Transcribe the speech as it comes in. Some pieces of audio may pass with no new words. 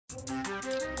Alright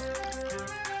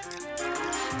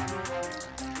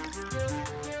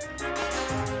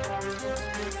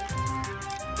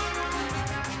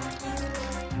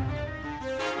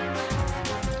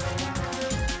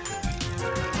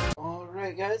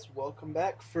guys, welcome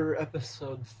back for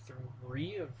episode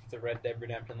 3 of the Red Dead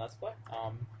Redemption Let's Play.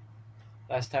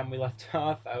 Last time we left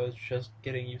off, I was just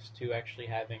getting used to actually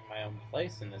having my own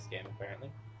place in this game,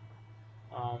 apparently.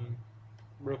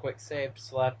 Real quick, saved,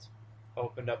 slept,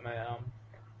 opened up my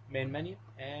main menu,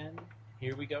 and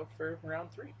here we go for round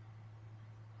 3.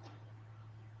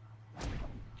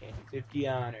 Okay, 50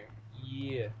 honor,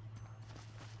 yeah.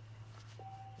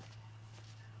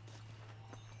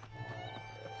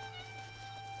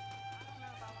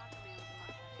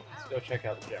 Let's go check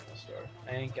out the general store.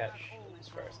 I ain't got shit as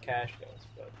far as cash goes,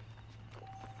 but...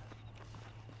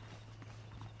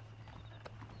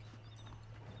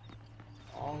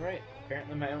 Alright,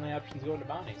 apparently my only option is going to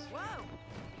bounties. Whoa!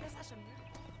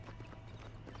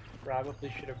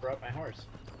 Probably should have brought my horse.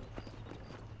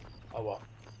 Oh well,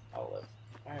 I'll live.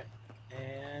 Alright,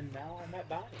 and now I'm at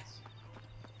bounties.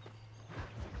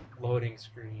 Loading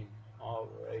screen,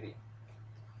 alrighty.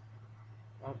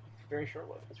 Well, very short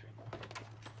loading screen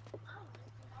though.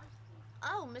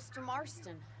 Oh, Mr.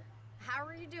 Marston. How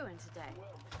are you doing today?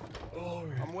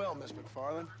 Alright. I'm well, Miss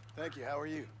McFarland. Thank you. How are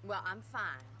you? Well, I'm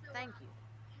fine. Thank you.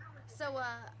 So,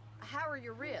 how are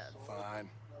your ribs? Fine.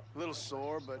 A little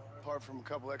sore, but apart from a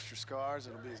couple extra scars,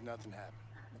 it'll be as nothing happened.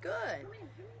 Good.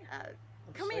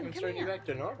 Come in, come Starting in. back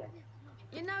to normal.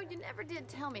 You know, you never did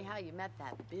tell me how you met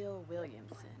that Bill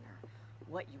Williamson or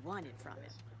what you wanted from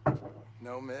him.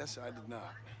 No, miss, I did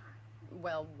not.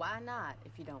 Well, why not,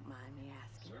 if you don't mind me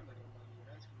asking?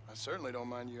 I certainly don't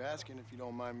mind you asking if you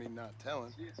don't mind me not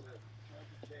telling.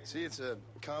 See, it's a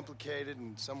complicated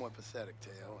and somewhat pathetic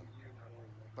tale, and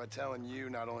by telling you,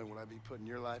 not only will I be putting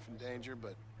your life in danger,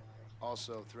 but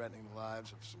also threatening the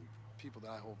lives of some people that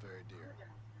I hold very dear.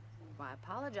 Well, I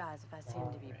apologize if I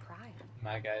seem to be prying.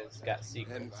 My guy's got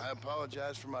secrets. And I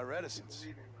apologize for my reticence.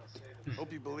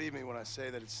 Hope you believe me when I say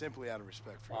that it's simply out of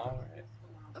respect for you. Alright.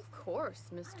 Of course,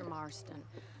 Mr. Marston.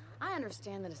 I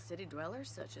understand that a city dweller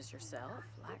such as yourself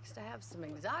likes to have some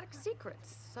exotic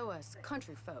secrets, so us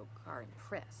country folk are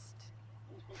impressed.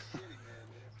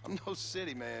 I'm no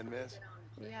city man, miss.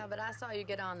 Yeah, but I saw you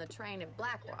get on the train at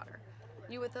Blackwater.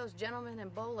 You with those gentlemen in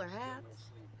bowler hats?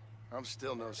 I'm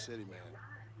still no city man.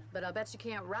 But I bet you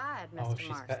can't ride, Mr. Oh, she's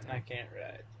Marston. betting I can't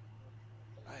ride.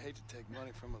 I hate to take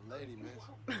money from a lady,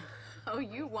 miss. Oh,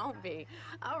 you won't be.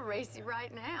 I'll race you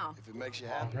right now. If it makes you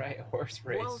happy. Alright, horse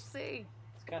race. We'll see.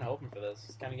 I was kind of hoping for this.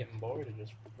 It's kind of getting bored of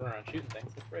just running around shooting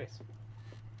things. Let's race.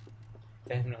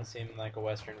 Definitely seemed like a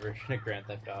western version of Grand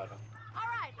Theft Auto. All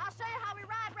right, I'll show you how we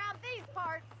ride around these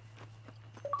parts.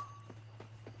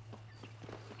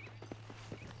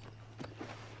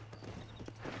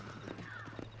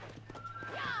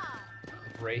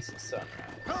 Race at sunrise.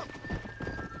 Come!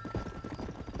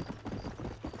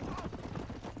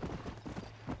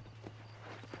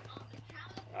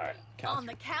 Alright, On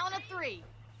the count of 3.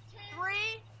 3,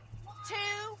 2,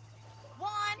 1,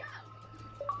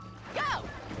 go!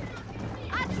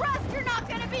 I trust you're not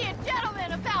gonna be a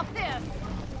gentleman about this!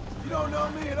 You don't know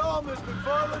me at all, Miss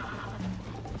McFarland.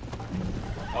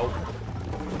 Oh.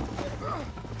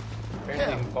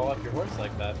 Apparently you can fall off your horse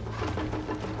like that.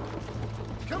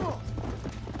 Come on!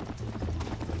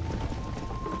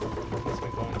 Guess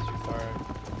we're going too far.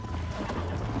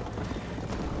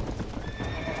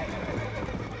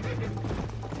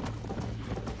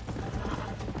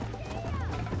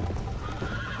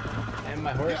 And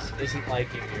my horse isn't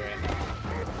liking me right now.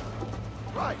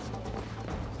 Right!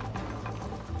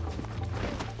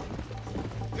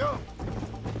 Go!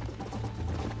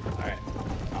 Alright.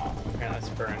 Oh, apparently it's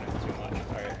burning too much.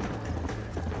 Alright.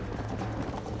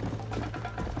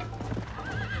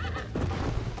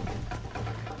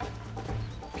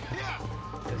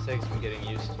 This takes some getting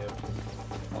used to.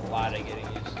 A lot of getting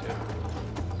used to.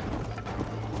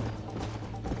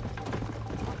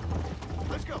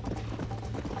 Let's go!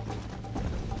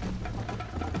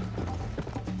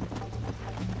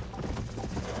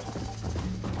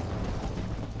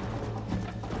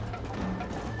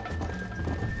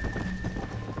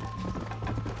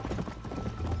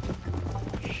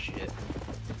 Shit.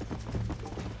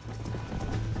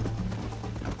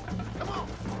 Come on!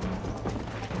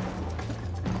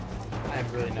 I'm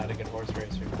really not a good horse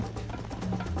racer.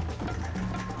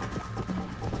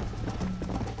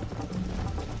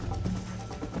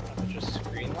 Just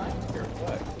screen line or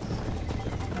what?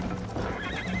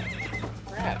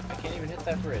 Crap, I can't even hit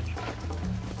that bridge.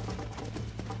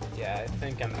 Yeah, I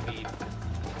think I'm beat.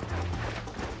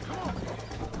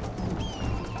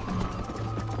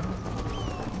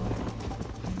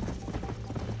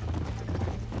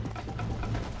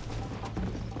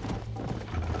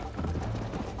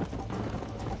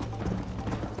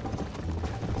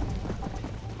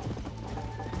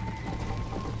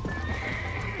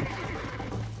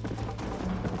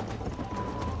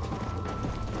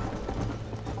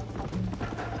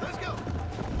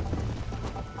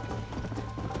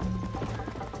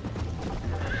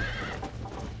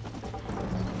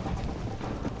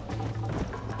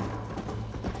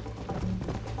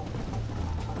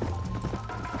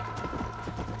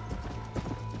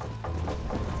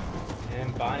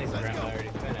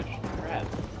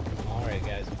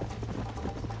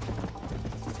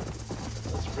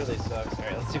 really sucks.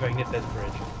 Alright, let's see if I can get this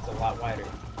bridge. It's a lot wider.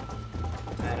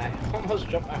 And I almost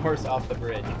jumped my horse off the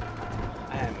bridge.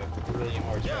 I am a brilliant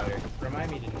horse rider.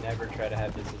 Remind me to never try to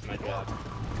have this as my job.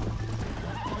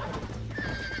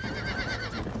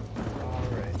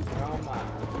 Alright, come on.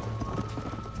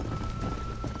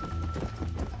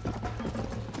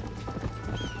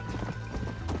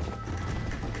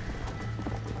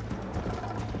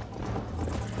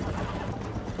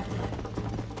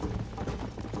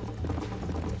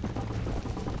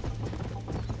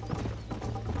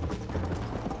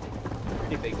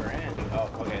 Pretty big branch. Oh,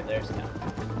 okay, there's now.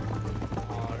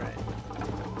 Alright.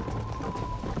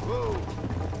 Whoa!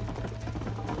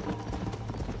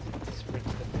 Sprint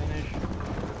to the finish.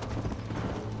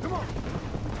 Come on!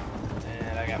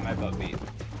 And I got my butt beat.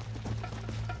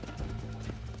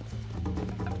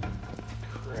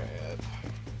 Crap.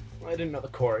 Well, I didn't know the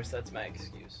chorus, that's my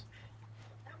excuse.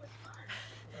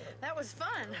 That was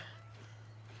fun.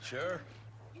 Sure.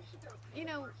 You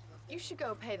know, you should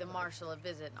go pay the marshal a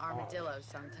visit in Armadillo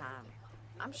sometime.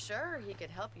 I'm sure he could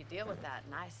help you deal with that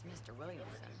nice Mr. Williamson.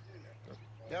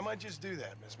 Yeah, I might just do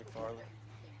that, Miss McFarland.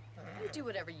 You do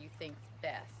whatever you think's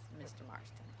best, Mr.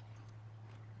 Marston.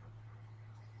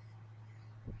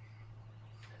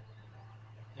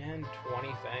 And 20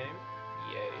 fame.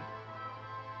 Yay.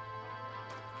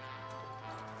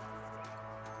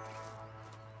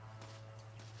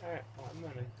 Alright, well, I'm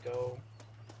gonna go...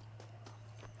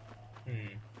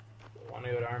 I want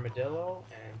to go to Armadillo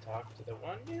and talk to the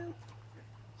one dude?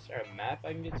 Is there a map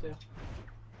I can get to?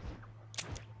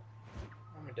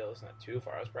 Armadillo's not too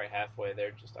far. I was probably halfway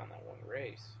there just on that one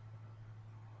race.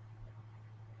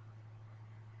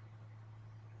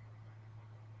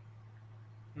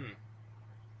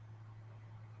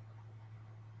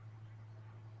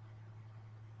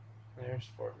 There's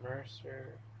Fort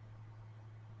Mercer.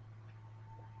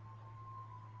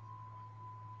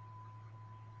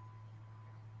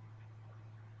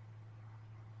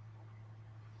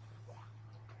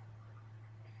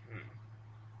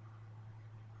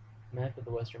 Map of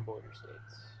the Western Border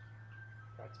States.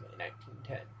 Approximately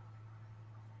 1910.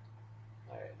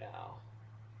 Alright, now.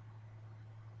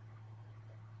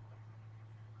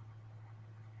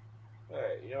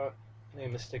 Alright, you know what? I think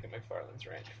I'm gonna stick at McFarland's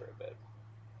Ranch for a bit.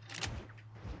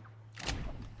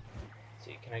 Let's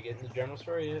see, can I get in the general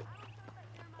store yet?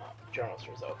 Oh, the general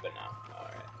store's open now.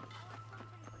 Alright.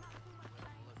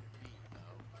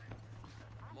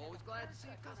 I'm always glad to see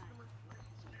a customer.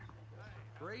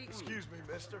 Great. Excuse me,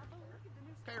 mister.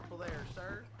 Careful there,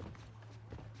 sir.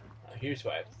 Here's who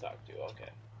I have to talk to, okay.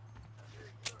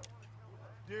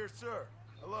 Dear sir,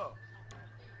 hello.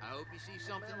 I hope you see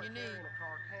something you need.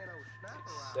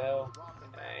 Sell.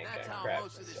 I ain't That's got how crap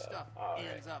most to of this sell. stuff Alright.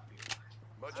 ends up here.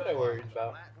 Much That's what I worried obliged.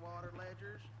 about.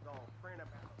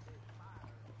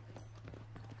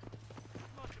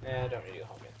 Yeah, I don't need to go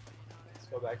home yet. Let's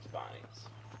go back to Bonnie's.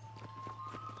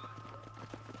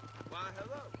 Why,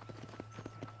 hello.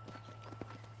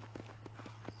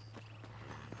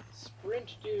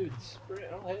 Sprint, dude, sprint.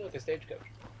 Oh, hey, look, a stagecoach.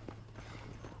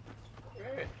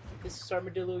 Alright, this is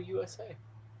Armadillo, USA.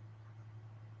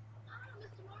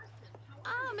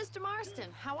 Ah, Mr. Marston,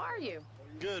 how are you?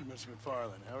 Good, Miss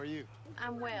McFarland. How are you?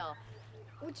 I'm well.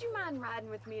 Would you mind riding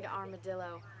with me to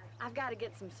Armadillo? I've got to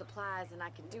get some supplies and I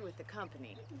could do with the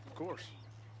company. Of course.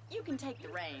 You can take the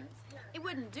reins. It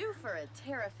wouldn't do for a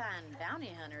terrifying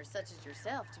bounty hunter such as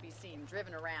yourself to be seen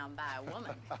driven around by a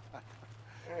woman.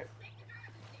 Alright.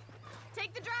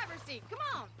 Take the driver's seat, come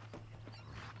on!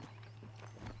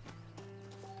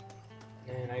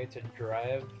 And I get to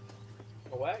drive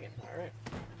a wagon, alright.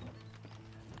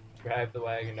 Drive the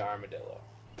wagon to Armadillo.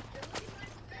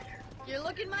 You're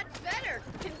looking much better,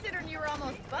 considering you were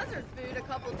almost buzzard food a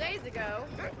couple days ago.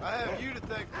 I have you to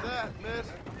thank for that, miss.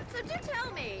 So do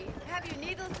tell me, have you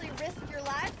needlessly risked your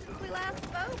life since we last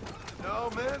spoke? No,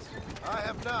 miss, I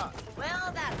have not.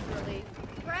 Well, that's relief.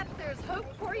 Perhaps there's hope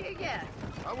for you yet.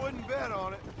 I wouldn't bet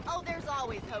on it. Oh, there's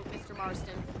always hope, Mr.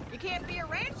 Marston. You can't be a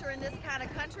rancher in this kind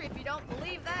of country if you don't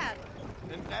believe that.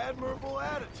 An admirable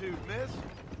attitude, miss.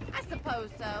 I suppose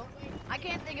so. I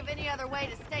can't think of any other way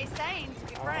to stay sane, to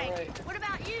be frank. Right. What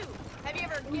about you? Have you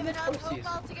ever given up hope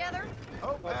altogether?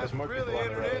 Hope Well, there's hasn't more really people on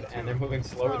the entered road, into and it. they're moving It's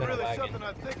slower not than a really wagon. something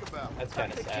I think about. That's A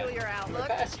kind of sad. peculiar outlook.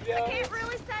 Fast, I yo. can't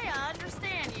really say I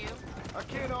understand you. I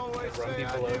can't always Run say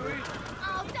I people do over. either.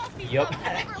 Oh, don't be Yup, so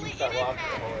deliberately he fell off the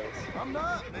enigmatic. horse. I'm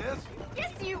not, miss.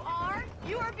 Yes, you are.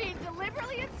 You are being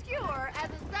deliberately obscure as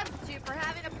a substitute for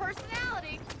having a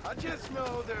personality. I just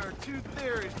know there are two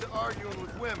theories to arguing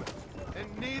with women,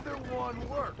 and neither one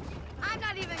works. I'm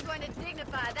not even going to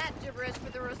dignify that gibberish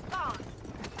with a response.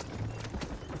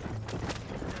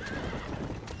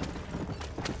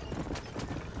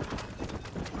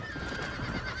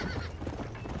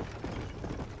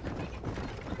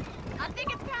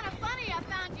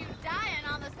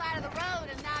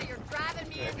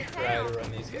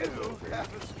 these You guys over.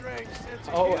 have a strange sense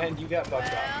of Oh, humor. and you got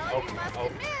bugged Well, out. you must Oh,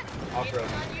 admit, I'll it's throw an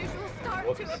it. unusual start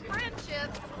Whoops. to a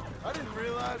friendship. I didn't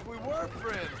realize we were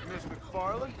friends, Miss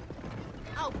McFarland.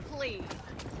 Oh, please.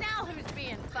 Now who's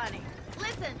being funny?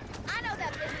 Listen, I know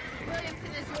that business with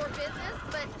Williamson is your business,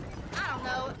 but I don't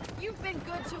know. You've been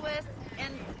good to us,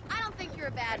 and I don't think you're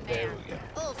a bad There man. we go.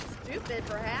 A little stupid,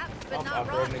 perhaps, but I'll not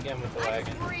throw rotten. it again with the I just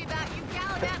wagon. worry about you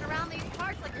gallivanting around these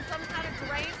parts like you're some kind of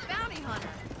deranged bounty hunter.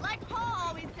 Like Paul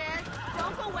always says,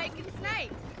 don't go waking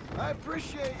snakes. I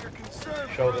appreciate your concern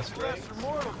Show for the us strength. lesser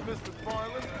mortals, Miss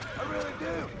McFarland. I really do.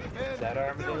 And That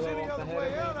if there was armadillo any up other ahead way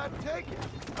of me? out, I'd take it.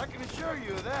 I can assure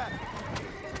you of that.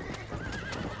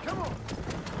 Come on.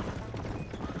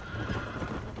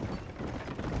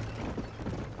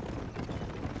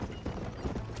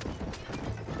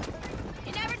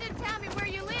 You never did tell me where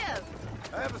you live.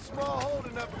 I have a small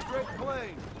holding up at Great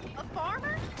Plains. A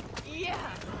farmer? Yeah,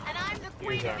 and I'm the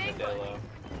Queen Here's of England. armadillo.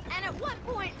 And at what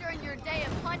point during your day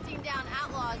of hunting down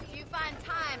outlaws do you find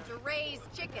time to raise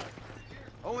chickens?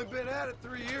 Only been at it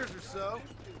 3 years or so.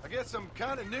 I guess I'm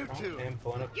kind of new to it. And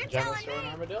pulling up You're the jungle telling store and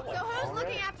me? armadillo. So who's All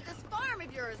looking right. after this farm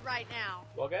of yours right now?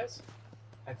 Well, guys,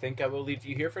 I think I will leave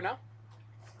you here for now.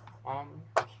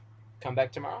 Come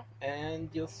back tomorrow, and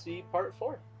you'll see part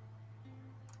 4.